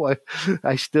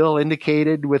 I still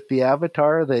indicated with the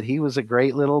avatar that he was a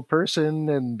great little person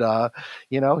and,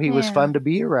 he was Yeah. fun to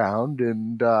be around.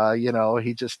 And,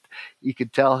 you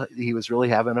could tell he was really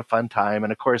having a fun time.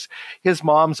 And of course, his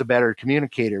mom's a better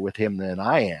communicator with him than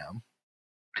I am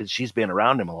because she's been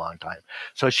around him a long time.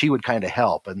 So she would kind of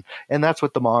help. And that's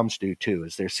what the moms do too,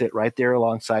 is they sit right there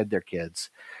alongside their kids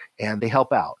and they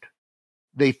help out.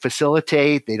 They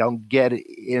facilitate, they don't get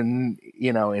in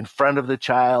front of the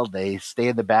child. They stay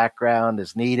in the background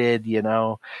as needed.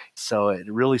 So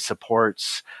it really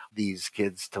supports these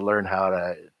kids to learn how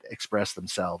to express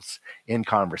themselves in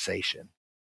conversation.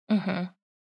 Hmm.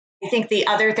 I think the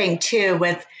other thing too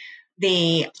with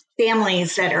the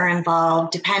families that are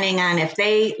involved, depending on if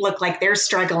they look like they're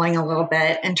struggling a little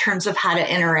bit in terms of how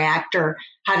to interact or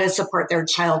how to support their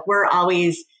child, we're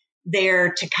always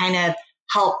there to kind of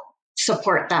help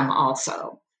support them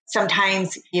also.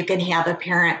 Sometimes you can have a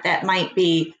parent that might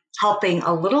be helping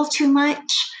a little too much.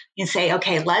 You say,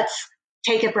 okay, let's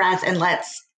take a breath and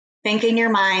let's think in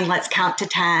your mind, let's count to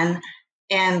 10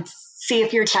 and see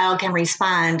if your child can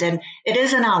respond. And it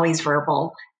isn't always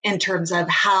verbal in terms of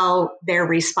how they're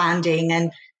responding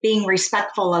and being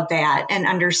respectful of that and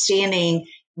understanding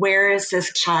where is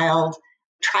this child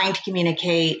trying to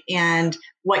communicate and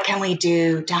what can we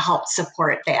do to help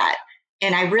support that.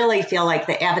 And I really feel like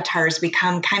the avatars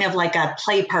become kind of like a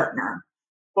play partner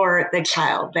for the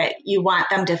child, that you want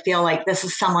them to feel like this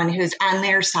is someone who's on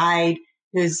their side,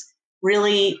 who's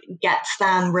really gets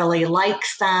them, really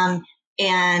likes them,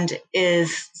 and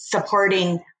is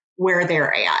supporting where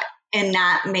they're at and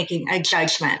not making a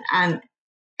judgment on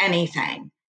anything,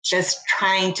 just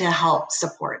trying to help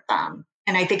support them.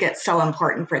 And I think it's so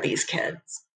important for these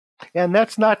kids. And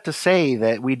that's not to say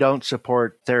that we don't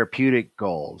support therapeutic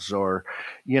goals or,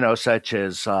 such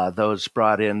as those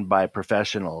brought in by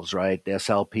professionals, right?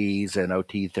 SLPs and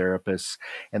OT therapists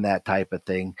and that type of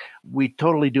thing. We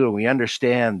totally do. And we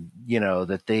understand,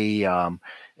 that they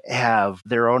have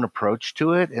their own approach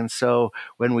to it. And so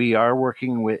when we are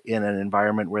working in an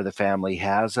environment where the family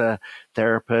has a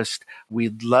therapist,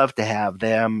 we'd love to have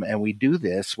them. And we do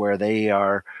this where they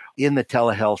are in the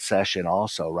telehealth session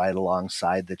also right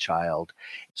alongside the child.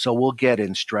 So we'll get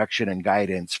instruction and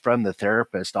guidance from the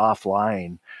therapist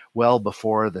offline well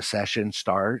before the session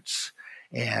starts.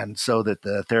 And so that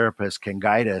the therapist can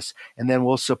guide us. And then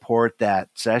we'll support that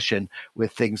session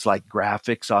with things like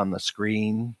graphics on the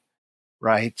screen,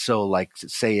 right? So, like,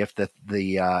 say if the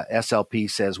SLP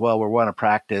says, "Well, we want to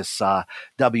practice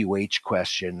WH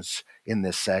questions in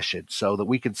this session," so that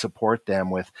we can support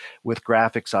them with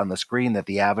graphics on the screen that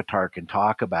the avatar can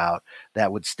talk about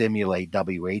that would stimulate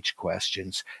WH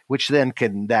questions, which then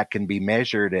can be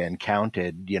measured and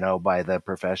counted, by the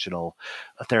professional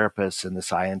therapists and the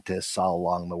scientists all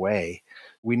along the way.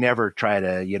 We never try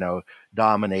to,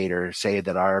 dominate or say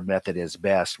that our method is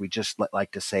best. We just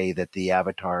like to say that the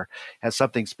avatar has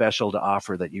something special to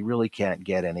offer that you really can't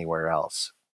get anywhere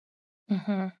else.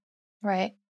 Hmm.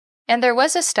 Right. And there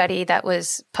was a study that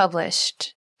was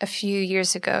published a few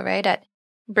years ago, right, at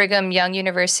Brigham Young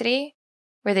University,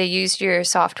 where they used your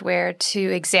software to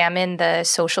examine the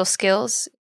social skills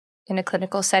in a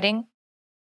clinical setting.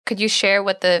 Could you share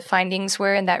what the findings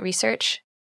were in that research?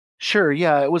 Sure,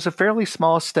 yeah. It was a fairly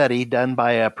small study done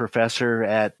by a professor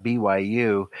at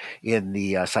BYU in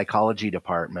the psychology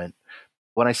department.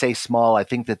 When I say small, I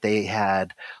think that they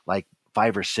had like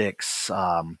 5 or 6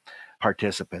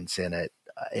 participants in it.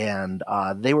 And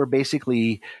they were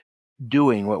basically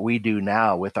doing what we do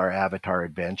now with our avatar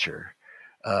adventure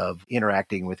of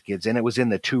interacting with kids. And it was in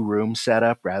the 2-room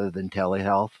setup rather than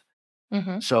telehealth.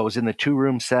 Mm-hmm. So it was in the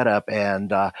 2-room setup,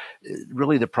 and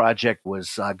really the project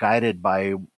was guided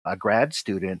by a grad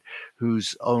student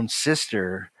whose own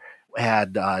sister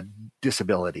had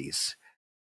disabilities.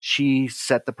 She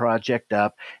set the project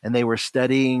up, and they were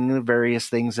studying various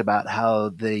things about how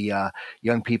the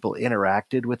young people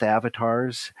interacted with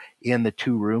avatars in the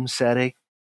 2-room setting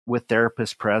with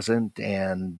therapists present,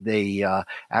 and they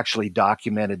actually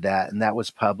documented that, and that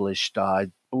was published, I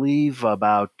believe,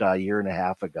 about a year and a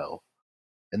half ago.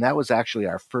 And that was actually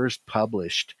our first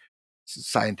published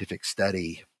scientific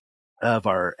study of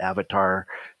our avatar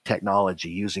technology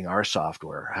using our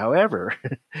software. However,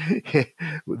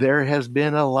 there has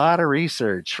been a lot of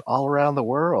research all around the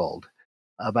world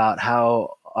about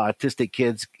how autistic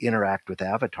kids interact with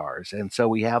avatars. And so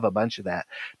we have a bunch of that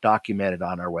documented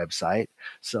on our website.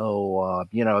 So,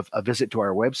 a visit to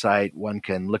our website, one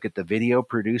can look at the video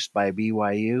produced by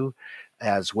BYU,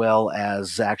 as well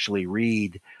as actually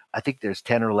read, I think there's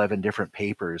 10 or 11 different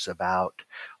papers about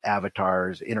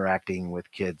avatars interacting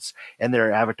with kids. And there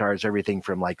are avatars, everything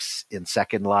from like in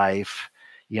Second Life,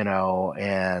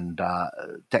 and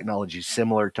technology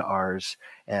similar to ours,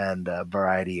 and a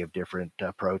variety of different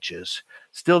approaches.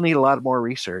 Still need a lot more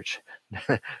research.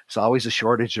 It's always a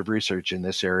shortage of research in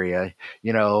this area.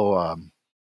 If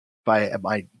I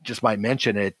might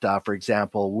mention it, for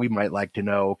example, we might like to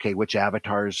know, okay, which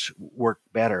avatars work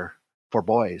better for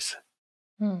boys?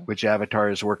 Which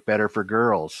avatars work better for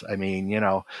girls? I mean,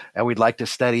 and we'd like to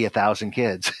study 1,000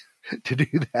 kids to do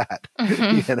that,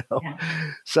 Yeah.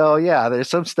 So yeah, there's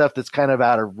some stuff that's kind of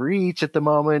out of reach at the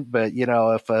moment, but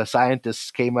if a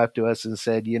scientist came up to us and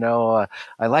said, I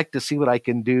like to see what I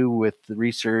can do with the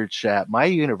research at my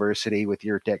university with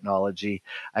your technology,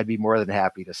 I'd be more than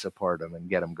happy to support them and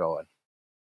get them going.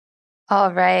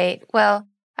 All right. Well,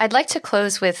 I'd like to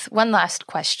close with one last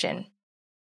question.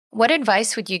 What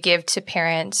advice would you give to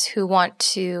parents who want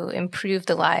to improve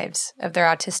the lives of their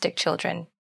autistic children?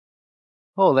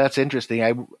 Oh, that's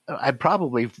interesting. I'd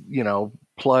probably,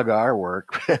 plug our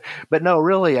work, but no,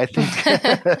 really, I think,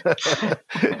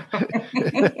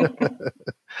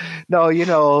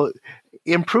 no,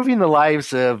 improving the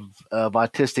lives of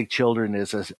autistic children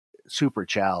is a super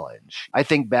challenge. I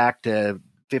think back to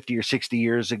 50 or 60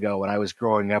 years ago when I was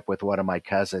growing up with one of my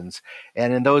cousins,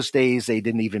 and in those days, they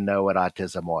didn't even know what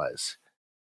autism was.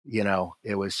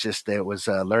 It was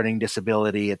a learning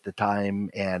disability at the time,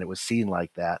 and it was seen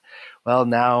like that. Well,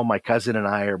 now my cousin and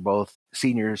I are both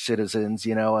senior citizens,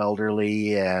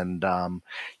 elderly, and,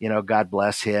 God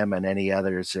bless him and any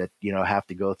others that, have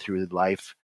to go through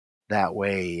life that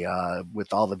way,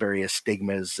 with all the various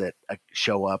stigmas that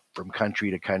show up from country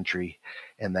to country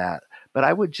and that. But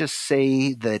I would just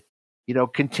say that,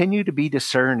 continue to be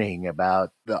discerning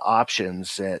about the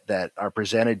options that are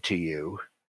presented to you.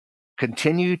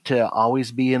 Continue to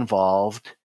always be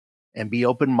involved and be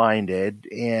open-minded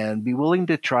and be willing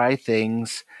to try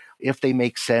things if they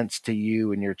make sense to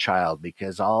you and your child,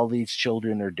 because all these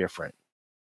children are different.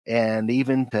 And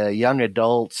even to young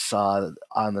adults on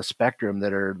the spectrum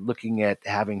that are looking at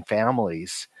having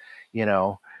families,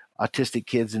 autistic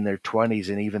kids in their 20s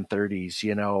and even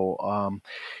 30s,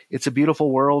 it's a beautiful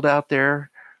world out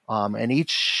there. And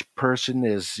each person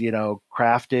is,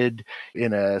 crafted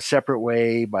in a separate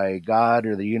way by God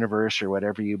or the universe or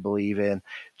whatever you believe in,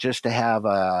 just to have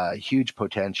a huge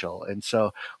potential. And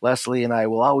so Leslie and I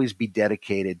will always be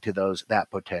dedicated to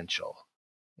that potential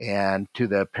and to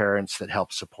the parents that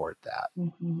help support that.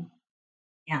 Mm-hmm.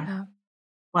 Yeah.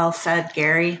 Well said,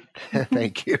 Gary.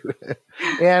 Thank you.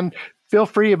 And feel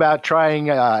free about trying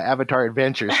Avatar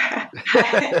Adventures.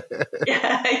 Yeah,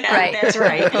 right. That's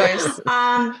right. Of course.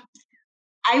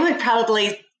 I would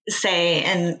probably say,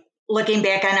 and looking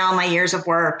back on all my years of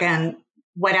work and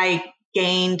what I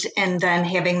gained, and then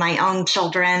having my own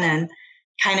children and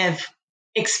kind of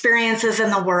experiences in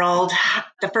the world,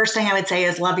 the first thing I would say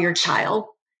is love your child.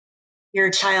 Your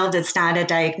child is not a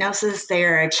diagnosis. They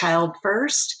are a child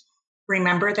first.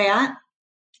 Remember that.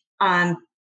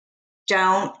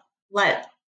 Don't let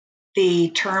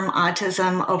the term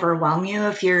autism overwhelm you.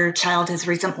 If your child has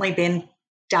recently been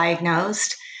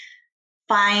diagnosed,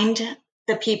 find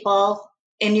the people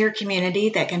in your community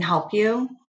that can help you,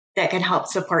 that can help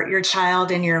support your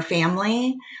child and your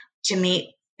family to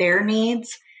meet their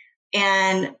needs.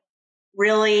 And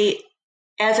really,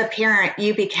 as a parent,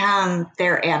 you become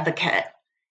their advocate.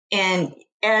 And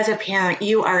as a parent,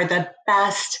 you are the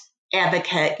best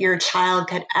advocate your child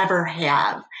could ever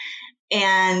have.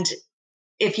 And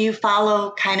if you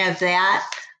follow kind of that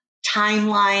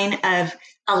timeline of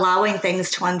allowing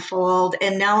things to unfold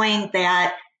and knowing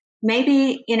that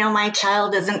maybe, my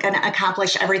child isn't going to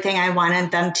accomplish everything I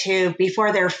wanted them to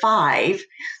before they're 5,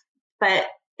 but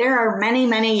there are many,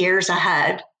 many years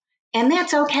ahead, and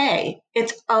that's okay.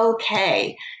 It's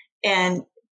okay. And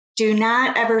do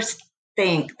not ever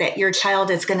think that your child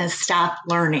is going to stop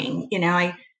learning.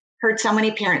 heard so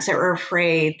many parents that were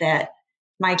afraid that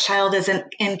my child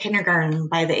isn't in kindergarten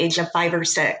by the age of 5 or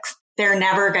 6. They're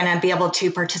never going to be able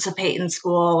to participate in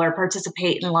school or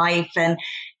participate in life. And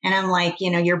I'm like,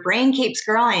 your brain keeps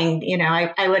growing.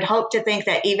 I would hope to think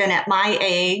that even at my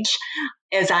age,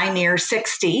 as I near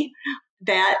 60,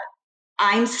 that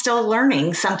I'm still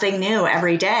learning something new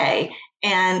every day.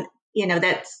 And,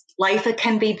 that life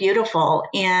can be beautiful.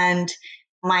 And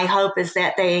my hope is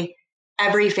that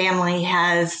every family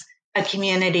has a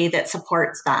community that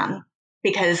supports them,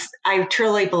 because I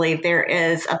truly believe there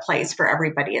is a place for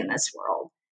everybody in this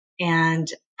world and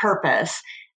purpose.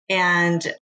 And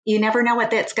you never know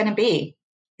what that's going to be.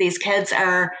 These kids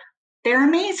they're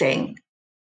amazing.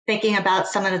 Thinking about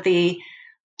some of the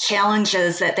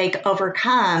challenges that they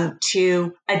overcome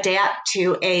to adapt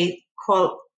to a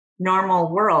quote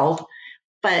normal world.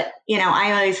 But,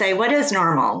 I always say, what is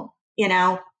normal?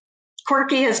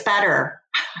 Quirky is better.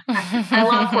 I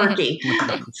love quirky.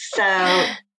 So,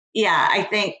 yeah, I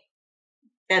think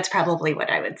that's probably what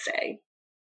I would say.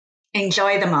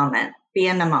 Enjoy the moment. Be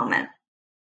in the moment.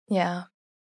 Yeah.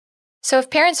 So if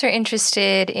parents are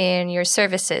interested in your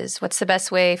services, what's the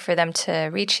best way for them to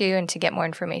reach you and to get more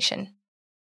information?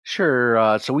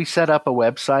 Sure. So we set up a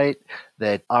website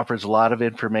that offers a lot of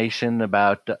information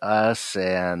about us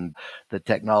and the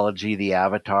technology, the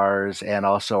avatars, and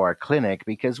also our clinic,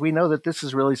 because we know that this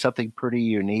is really something pretty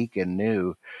unique and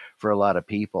new for a lot of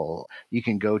people. You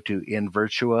can go to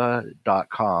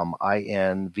invirtua.com,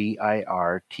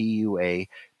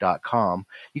 INVIRTUA.com.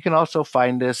 You can also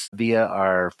find us via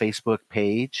our Facebook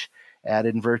page at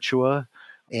Invirtua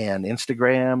and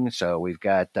Instagram. So we've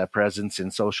got a presence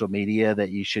in social media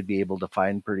that you should be able to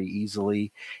find pretty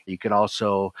easily. You can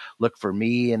also look for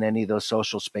me in any of those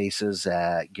social spaces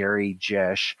at Gary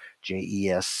Jesch,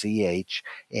 Jesch,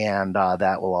 and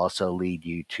that will also lead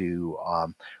you to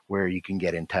where you can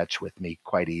get in touch with me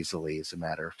quite easily, as a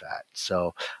matter of fact.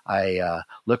 So I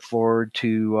look forward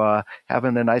to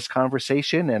having a nice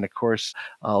conversation. And of course,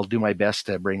 I'll do my best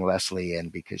to bring Leslie in,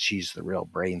 because she's the real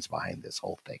brains behind this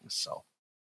whole thing. So.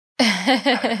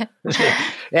 And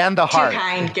the heart. Too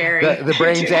kind, Gary. The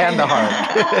brains and the heart.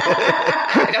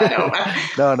 I don't know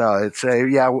about No. It's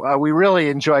we really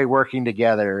enjoy working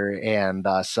together, and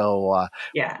so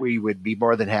we would be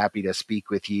more than happy to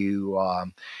speak with you.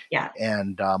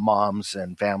 And moms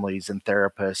and families and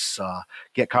therapists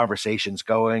get conversations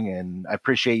going. And I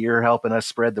appreciate your helping us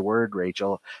spread the word,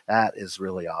 Rachel. That is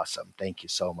really awesome. Thank you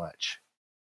so much.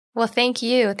 Well, thank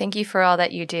you. Thank you for all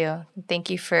that you do. Thank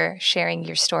you for sharing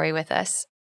your story with us.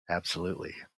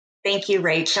 Absolutely. Thank you,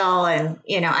 Rachel. And,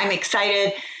 I'm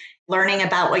excited learning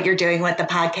about what you're doing with the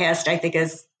podcast. I think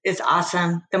is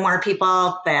awesome. The more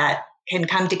people that can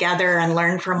come together and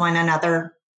learn from one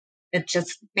another, it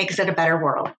just makes it a better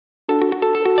world.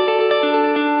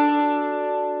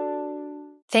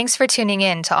 Thanks for tuning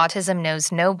in to Autism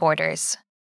Knows No Borders.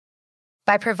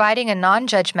 By providing a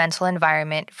non-judgmental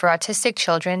environment for autistic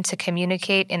children to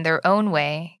communicate in their own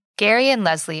way, Gary and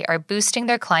Leslie are boosting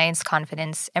their clients'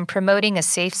 confidence and promoting a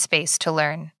safe space to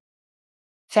learn.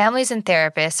 Families and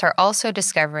therapists are also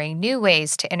discovering new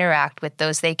ways to interact with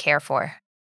those they care for.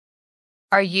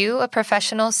 Are you a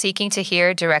professional seeking to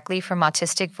hear directly from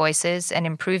autistic voices and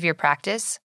improve your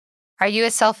practice? Are you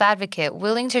a self-advocate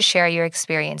willing to share your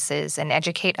experiences and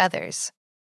educate others?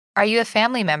 Are you a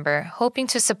family member hoping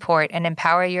to support and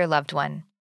empower your loved one?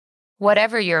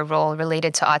 Whatever your role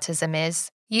related to autism is,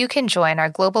 you can join our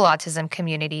global autism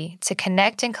community to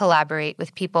connect and collaborate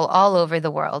with people all over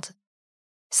the world.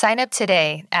 Sign up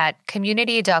today at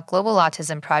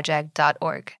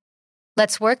community.globalautismproject.org.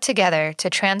 Let's work together to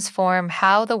transform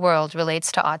how the world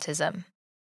relates to autism.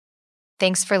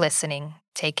 Thanks for listening.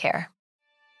 Take care.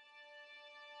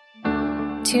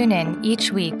 Tune in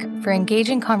each week for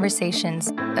engaging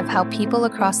conversations of how people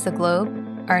across the globe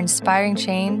are inspiring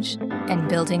change and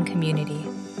building community.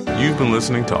 You've been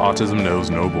listening to Autism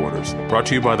Knows No Borders, brought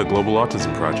to you by the Global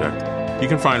Autism Project. You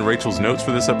can find Rachel's notes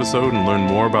for this episode and learn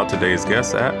more about today's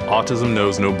guests at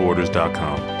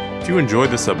autismknowsnoborders.com. If you enjoyed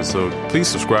this episode, please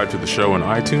subscribe to the show on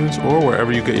iTunes or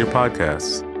wherever you get your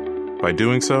podcasts. By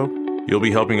doing so, you'll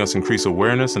be helping us increase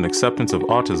awareness and acceptance of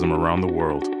autism around the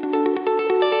world.